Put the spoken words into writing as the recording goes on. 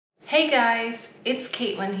Hey guys, it's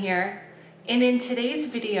Caitlin here, and in today's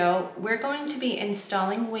video, we're going to be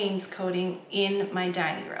installing wainscoting in my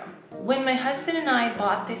dining room. When my husband and I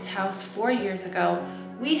bought this house 4 years ago,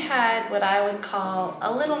 we had what I would call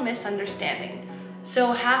a little misunderstanding.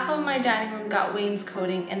 So half of my dining room got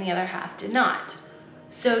wainscoting and the other half did not.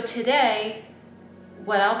 So today,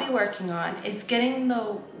 what I'll be working on is getting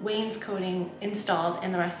the wainscoting installed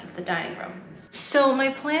in the rest of the dining room. So my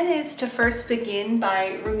plan is to first begin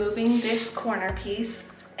by removing this corner piece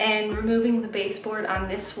and removing the baseboard on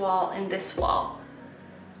this wall and this wall.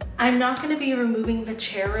 I'm not going to be removing the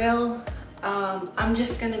chair rail. I'm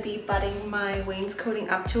just going to be butting my wainscoting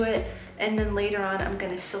up to it, and then later on I'm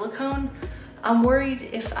going to silicone. I'm worried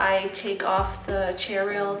if I take off the chair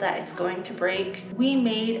rail that it's going to break. We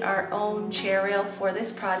made our own chair rail for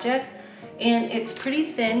this project, and it's pretty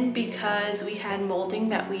thin because we had molding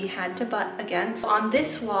that we had to butt against. On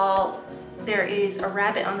this wall, there is a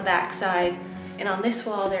rabbet on the back side, and on this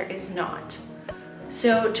wall, there is not.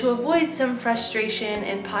 So to avoid some frustration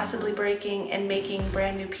and possibly breaking and making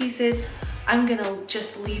brand new pieces, I'm gonna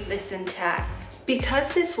just leave this intact.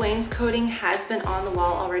 Because this wainscoting has been on the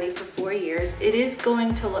wall already for 4 years, it is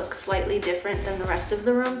going to look slightly different than the rest of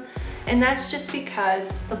the room. And that's just because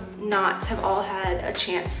the knots have all had a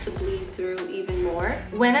chance to bleed through even more.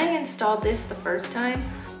 When I installed this the first time,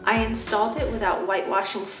 I installed it without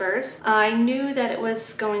whitewashing first. I knew that it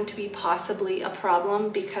was going to be possibly a problem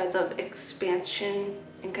because of expansion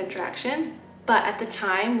and contraction. But at the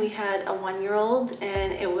time, we had a 1-year-old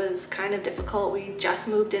and it was kind of difficult. We just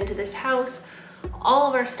moved into this house. All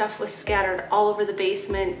of our stuff was scattered all over the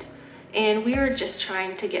basement, and we were just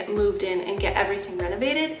trying to get moved in and get everything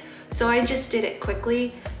renovated. So I just did it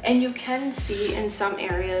quickly, and you can see in some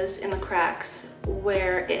areas in the cracks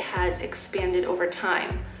where it has expanded over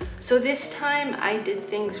time. So this time I did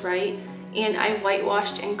things right, and I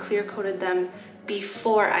whitewashed and clear coated them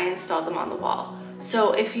before I installed them on the wall.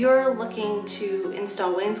 So if you're looking to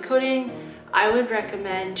install wainscoting, I would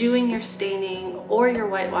recommend doing your staining or your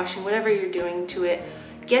whitewashing, whatever you're doing to it.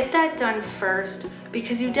 Get that done first,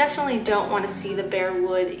 because you definitely don't want to see the bare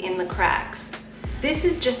wood in the cracks. This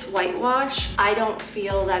is just whitewash. I don't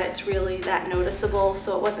feel that it's really that noticeable,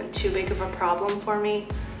 so it wasn't too big of a problem for me,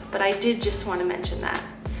 but I did just want to mention that.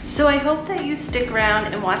 So I hope that you stick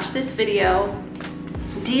around and watch this video.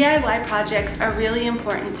 DIY projects are really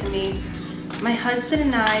important to me. My husband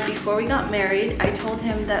and I, before we got married, I told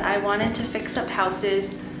him that I wanted to fix up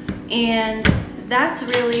houses, and that's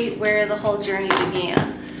really where the whole journey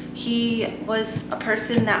began. He was a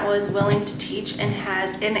person that was willing to teach and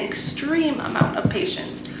has an extreme amount of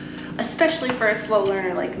patience, especially for a slow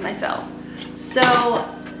learner like myself.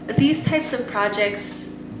 So these types of projects,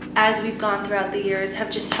 as we've gone throughout the years,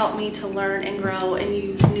 have just helped me to learn and grow and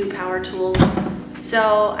use new power tools.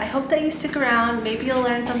 So I hope that you stick around. Maybe you'll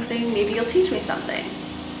learn something, maybe you'll teach me something.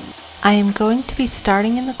 I am going to be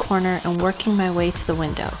starting in the corner and working my way to the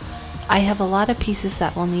window. I have a lot of pieces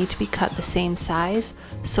that will need to be cut the same size,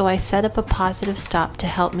 so I set up a positive stop to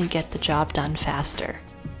help me get the job done faster.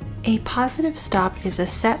 A positive stop is a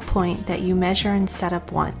set point that you measure and set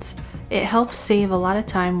up once. It helps save a lot of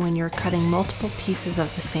time when you're cutting multiple pieces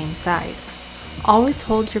of the same size. Always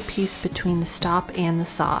hold your piece between the stop and the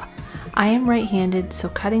saw. I am right-handed, so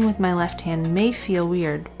cutting with my left hand may feel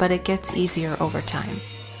weird, but it gets easier over time.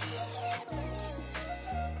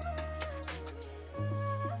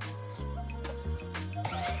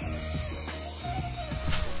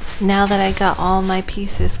 Now that I got all my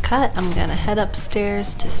pieces cut, I'm gonna head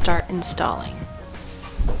upstairs to start installing.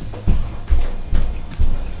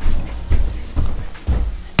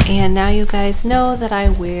 And now you guys know that I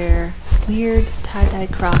wear weird tie-dye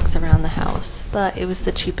Crocs around the house, but it was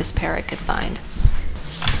the cheapest pair I could find.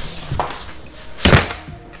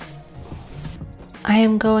 I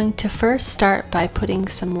am going to first start by putting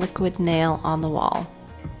some liquid nail on the wall.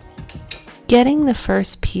 Getting the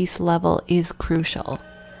first piece level is crucial.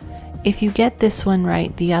 If you get this one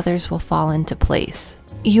right, the others will fall into place.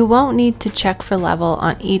 You won't need to check for level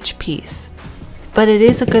on each piece, but it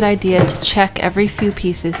is a good idea to check every few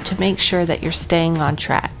pieces to make sure that you're staying on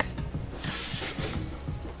track.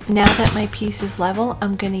 Now that my piece is level,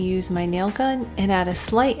 I'm going to use my nail gun, and at a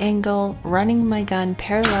slight angle, running my gun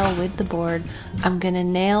parallel with the board, I'm going to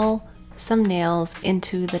nail some nails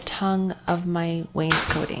into the tongue of my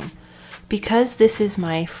wainscoting. Because this is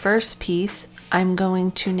my first piece, I'm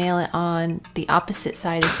going to nail it on the opposite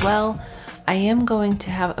side as well. I am going to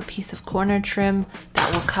have a piece of corner trim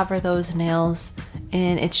that will cover those nails,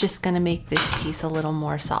 and it's just going to make this piece a little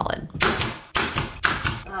more solid.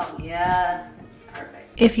 Oh yeah, perfect.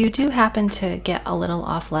 If you do happen to get a little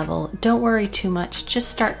off level, don't worry too much,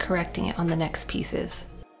 just start correcting it on the next pieces.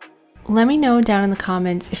 Let me know down in the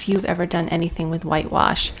comments if you've ever done anything with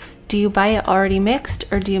whitewash. Do you buy it already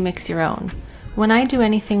mixed or do you mix your own? When I do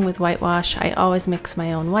anything with whitewash, I always mix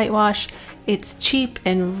my own whitewash. It's cheap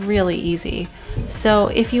and really easy. So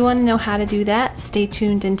if you want to know how to do that, stay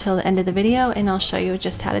tuned until the end of the video and I'll show you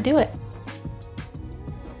just how to do it.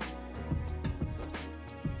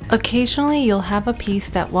 Occasionally you'll have a piece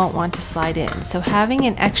that won't want to slide in, so having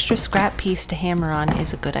an extra scrap piece to hammer on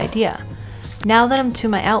is a good idea. Now that I'm to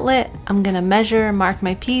my outlet, I'm gonna measure, mark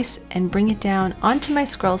my piece, and bring it down onto my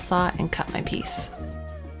scroll saw and cut my piece.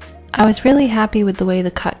 I was really happy with the way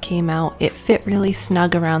the cut came out. It fit really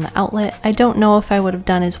snug around the outlet. I don't know if I would have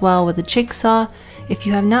done as well with a jigsaw. If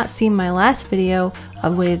you have not seen my last video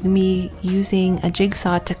with me using a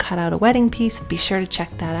jigsaw to cut out a wedding piece, be sure to check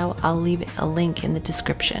that out. I'll leave a link in the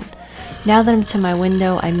description. Now that I'm to my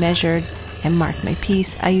window, I measured and marked my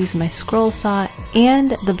piece. I used my scroll saw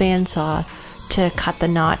and the bandsaw to cut the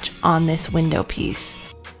notch on this window piece.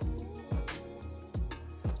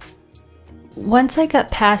 Once I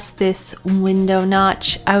got past this window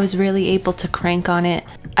notch, I was really able to crank on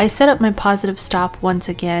it. I set up my positive stop once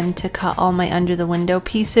again to cut all my under the window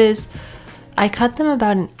pieces. I cut them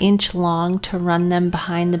about 1 inch long to run them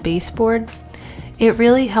behind the baseboard. It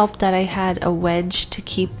really helped that I had a wedge to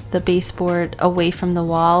keep the baseboard away from the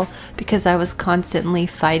wall because I was constantly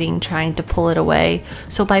fighting trying to pull it away.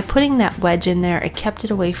 So by putting that wedge in there, it kept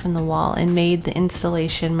it away from the wall and made the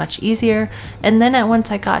installation much easier. And then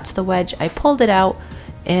once I got to the wedge, I pulled it out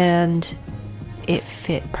and it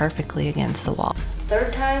fit perfectly against the wall.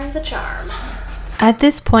 Third time's a charm. At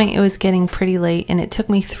this point, it was getting pretty late and it took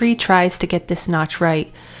me 3 tries to get this notch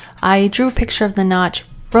right. I drew a picture of the notch,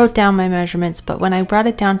 wrote down my measurements, but when I brought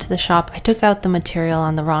it down to the shop, I took out the material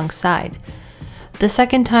on the wrong side. The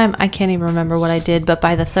second time, I can't even remember what I did, but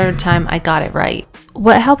by the third time, I got it right.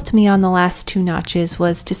 What helped me on the last 2 notches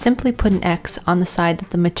was to simply put an X on the side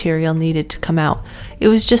that the material needed to come out. It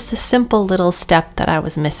was just a simple little step that I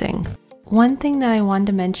was missing. One thing that I wanted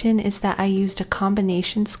to mention is that I used a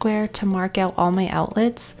combination square to mark out all my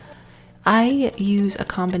outlets. I use a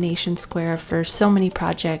combination square for so many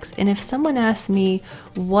projects, and if someone asks me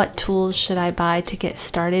what tools should I buy to get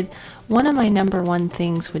started, one of my #1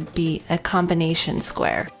 things would be a combination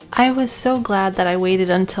square. I was so glad that I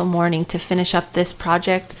waited until morning to finish up this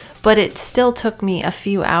project, but it still took me a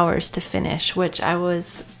few hours to finish, which I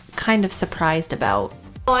was kind of surprised about.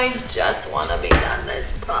 I just want to be done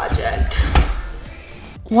this project.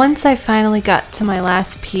 Once I finally got to my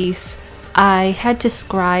last piece, I had to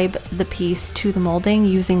scribe the piece to the molding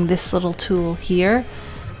using this little tool here,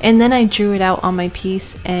 and then I drew it out on my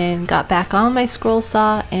piece and got back on my scroll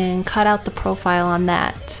saw and cut out the profile on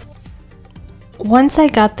that. Once I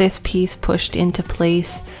got this piece pushed into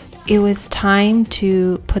place, it was time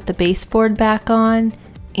to put the baseboard back on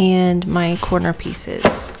and my corner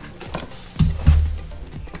pieces.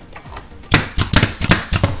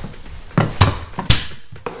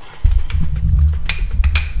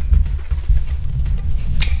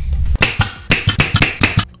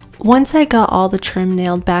 Once I got all the trim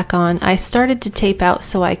nailed back on, I started to tape out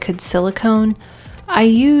so I could silicone. I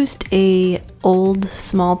used a old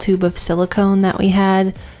small tube of silicone that we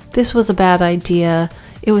had. This was a bad idea.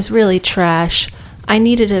 It was really trash. I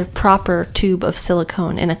needed a proper tube of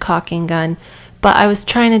silicone and a caulking gun, but I was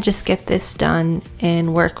trying to just get this done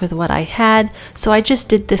and work with what I had. So I just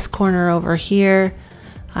did this corner over here.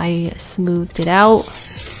 I smoothed it out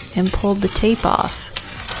and pulled the tape off.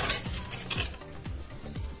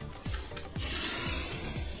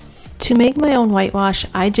 To make my own whitewash,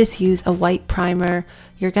 I just use a white primer.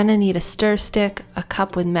 You're gonna need a stir stick, a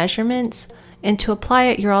cup with measurements, and to apply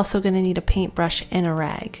it, you're also gonna need a paintbrush and a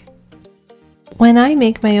rag. When I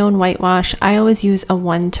make my own whitewash, I always use a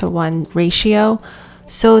 1-to-1 ratio.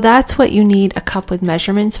 So that's what you need a cup with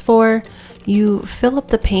measurements for. You fill up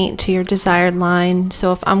the paint to your desired line.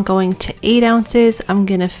 So if I'm going to 8 ounces, I'm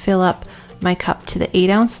gonna fill up my cup to the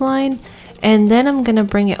 8-ounce line. And then I'm gonna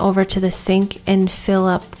bring it over to the sink and fill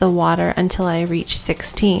up the water until I reach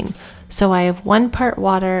 16. So I have 1 part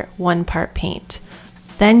water, 1 part paint.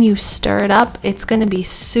 Then you stir it up. It's gonna be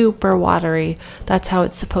super watery. That's how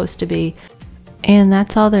it's supposed to be. And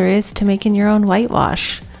that's all there is to making your own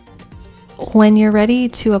whitewash. When you're ready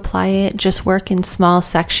to apply it, just work in small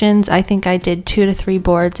sections. I think I did 2 to 3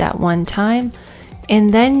 boards at one time.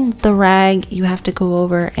 And then the rag, you have to go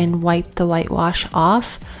over and wipe the whitewash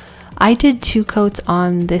off. I did 2 coats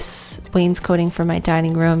on this wainscoting for my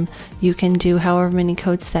dining room. You can do however many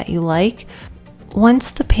coats that you like. Once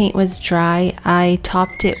the paint was dry, I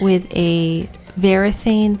topped it with a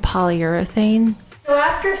Varathane polyurethane. So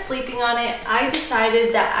after sleeping on it, I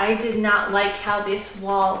decided that I did not like how this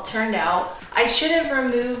wall turned out. I should have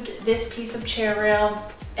removed this piece of chair rail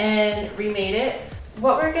and remade it.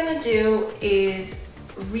 What we're gonna do is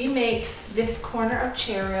remake this corner of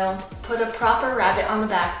chair rail, put a proper rabbet on the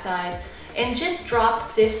back side, and just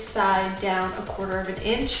drop this side down 1/4 of an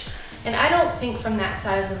inch. And I don't think from that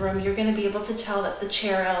side of the room you're gonna be able to tell that the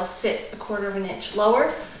chair rail sits 1/4 of an inch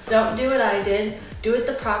lower. Don't do what I did, do it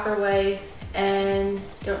the proper way, and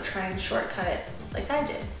don't try and shortcut it like I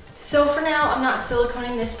did. So for now, I'm not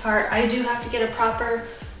siliconing this part. I do have to get a proper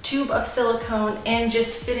tube of silicone and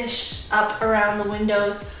just finish up around the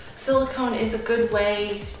windows. Silicone is a good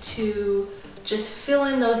way to just fill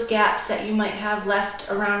in those gaps that you might have left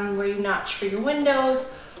around where you notch for your windows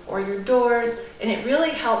or your doors, and it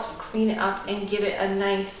really helps clean it up and give it a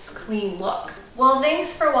nice clean look. Well,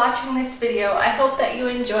 thanks for watching this video. I hope that you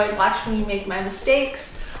enjoyed watching me make my mistakes.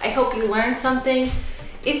 I hope you learned something.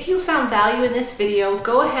 If you found value in this video,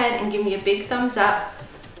 go ahead and give me a big thumbs up.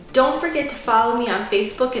 Don't forget to follow me on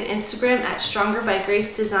Facebook and Instagram at Stronger by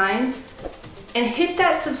Grace Designs. And hit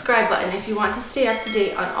that subscribe button if you want to stay up to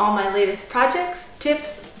date on all my latest projects,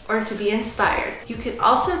 tips, or to be inspired. You can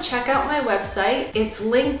also check out my website. It's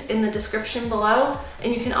linked in the description below,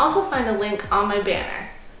 and you can also find a link on my banner.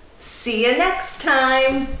 See you next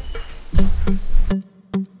time!